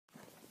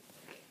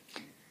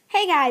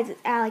Hey guys, it's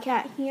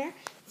Cat here.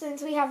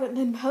 Since we haven't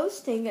been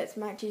posting as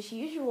much as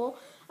usual,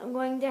 I'm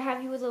going to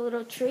have you with a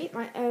little treat,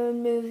 my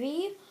own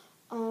movie,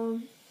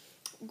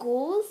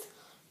 G.h.o.u.l.s,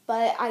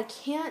 but I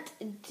can't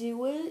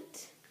do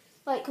it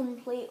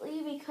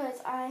completely because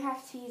I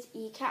have to use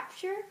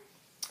eCapture.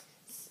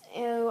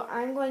 So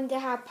I'm going to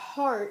have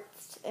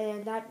parts,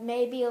 and that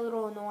may be a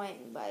little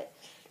annoying, but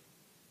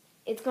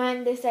it's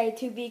going to say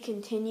to be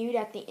continued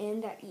at the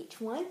end at each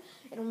one.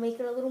 It'll make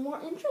it a little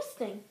more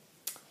interesting.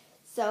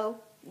 So,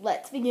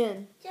 let's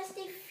begin. Just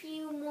a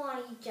few more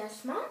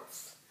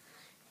adjustments.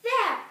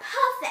 There,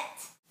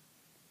 perfect.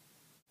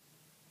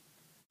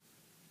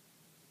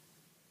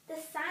 The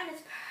sign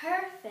is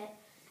perfect.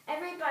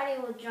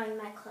 Everybody will join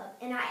my club,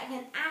 and I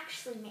can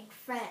actually make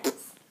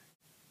friends.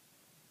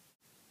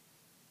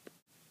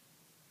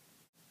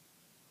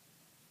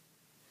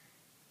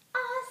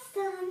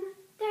 Awesome.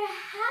 They're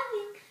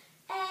having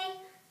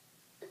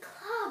a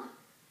club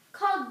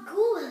called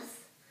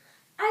G.h.o.u.l.s.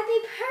 I'd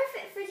be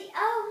perfect for the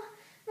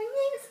my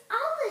name is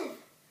Olive.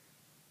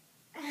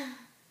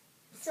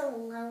 So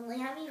lonely,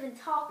 I'm even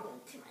talking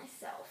to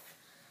myself.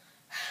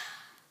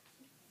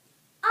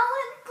 Oh,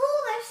 and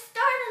cool, they're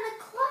starting a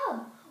club.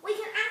 We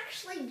can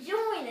actually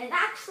join and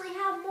actually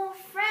have more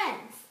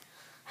friends.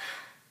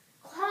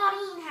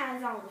 Claudine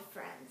has all the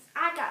friends.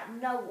 I got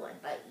no one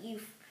but you.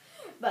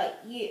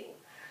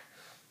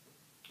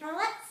 Oh,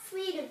 that's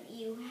sweet of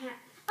you.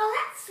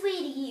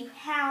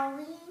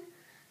 Howleen.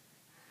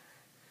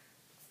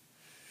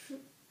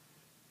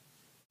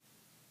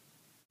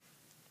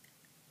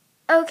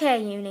 Okay,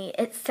 Uni,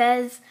 it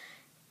says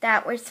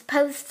that we're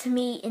supposed to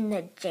meet in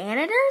the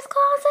janitor's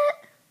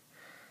closet?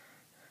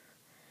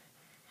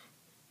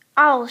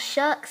 Oh,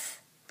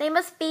 shucks. They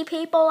must be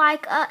people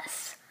like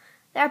us.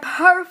 They're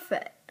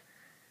perfect.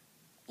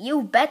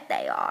 You bet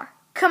they are.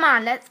 Come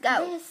on, let's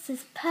go. This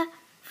is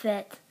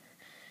perfect.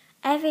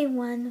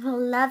 Everyone will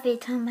love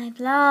it on my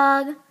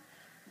blog.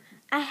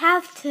 I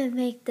have to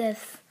make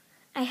this.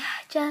 I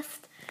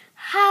just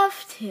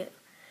have to.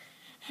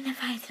 And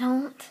if I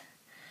don't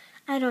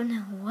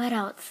know what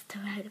else to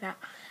write about.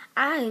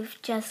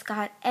 I've just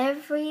got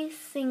every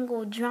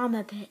single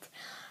drama bit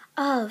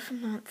of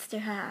Monster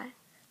High.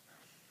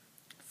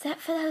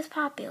 Except for those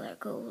popular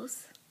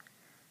G.h.o.u.l.s.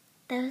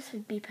 Those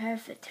would be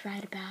perfect to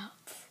write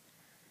about.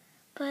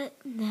 But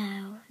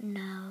no.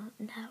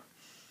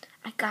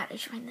 I gotta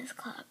join this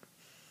club.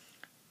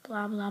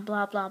 Blah, blah,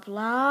 blah, blah,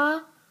 blah.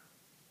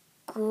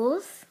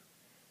 G.h.o.u.l.s?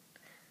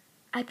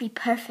 I'd be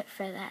perfect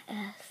for that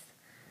S.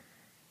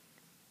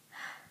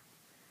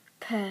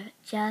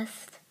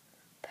 Just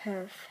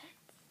perfect.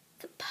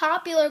 The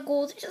popular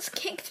G.h.o.u.l.s just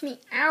kicked me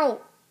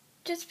out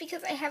just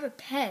because I have a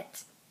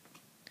pet.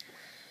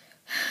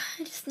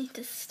 I just need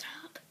to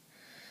stop.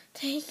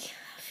 Take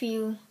a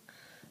few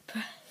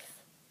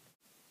breaths.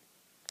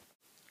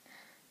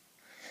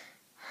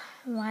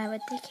 Why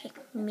would they kick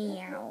me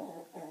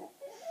out?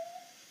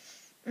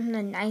 I'm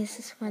the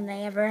nicest one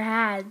they ever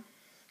had.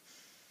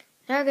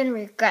 They're gonna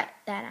regret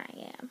that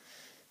I am.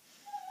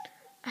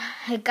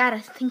 I gotta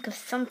think of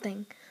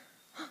something.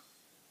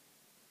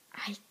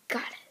 I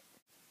got it.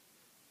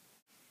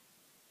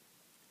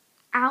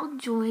 I'll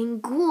join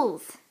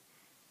G.h.o.u.l.s.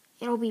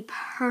 It'll be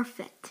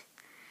perfect.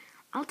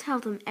 I'll tell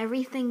them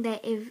everything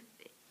that if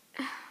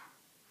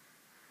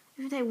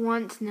they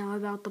want to know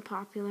about the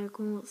popular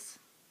G.h.o.u.l.s.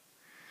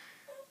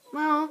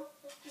 Well,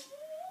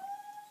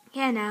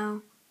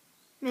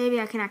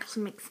 maybe I can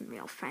actually make some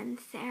real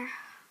friends there.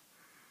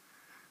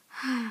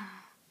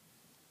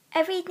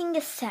 Everything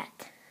is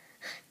set.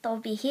 They'll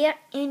be here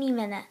any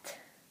minute.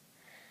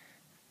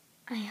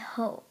 I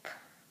hope.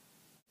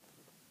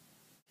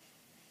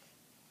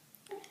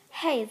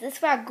 Hey, is this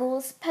where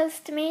G.h.o.u.l.s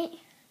supposed to meet?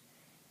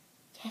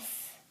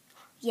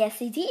 Yes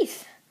it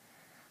is.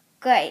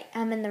 Great,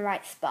 I'm in the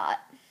right spot.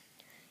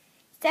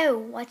 So,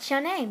 what's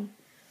your name?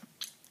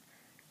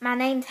 My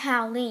name's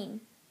Howleen,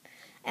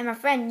 and my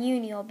friend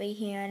Uni will be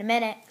here in a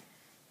minute.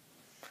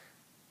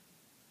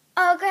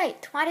 Oh,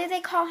 great. Why do they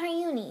call her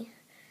Uni?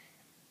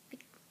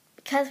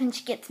 Because when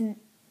she gets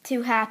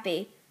too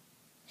happy,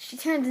 she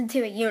turns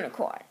into a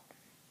unicorn.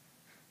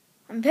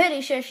 I'm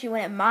pretty sure she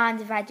wouldn't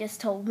mind if I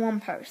just told one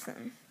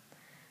person.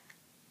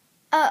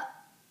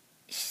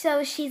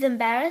 So she's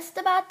embarrassed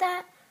about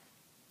that?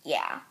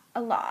 Yeah,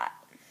 a lot.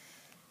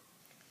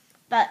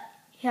 But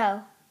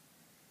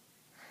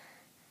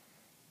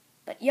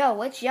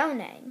what's your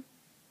name?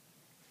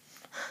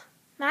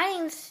 My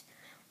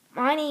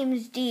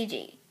name's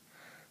Gigi,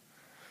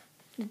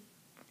 the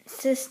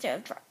sister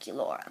of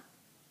Draculaura.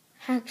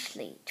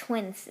 Actually,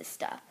 twin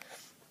sister.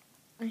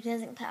 It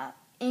doesn't care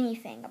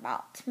anything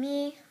about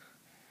me.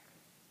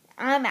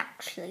 I'm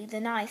actually the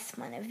nice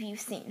one. Have you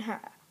seen her?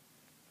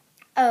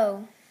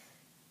 Oh,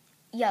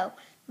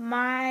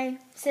 my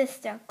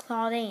sister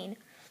Claudine.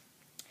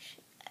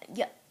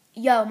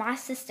 My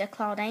sister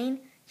Claudine.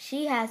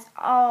 She has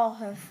all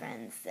her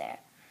friends there.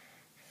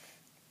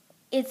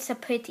 It's a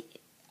pretty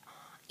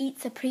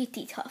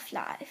tough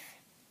life.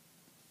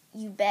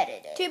 You bet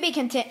it is. To be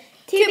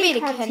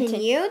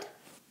continued.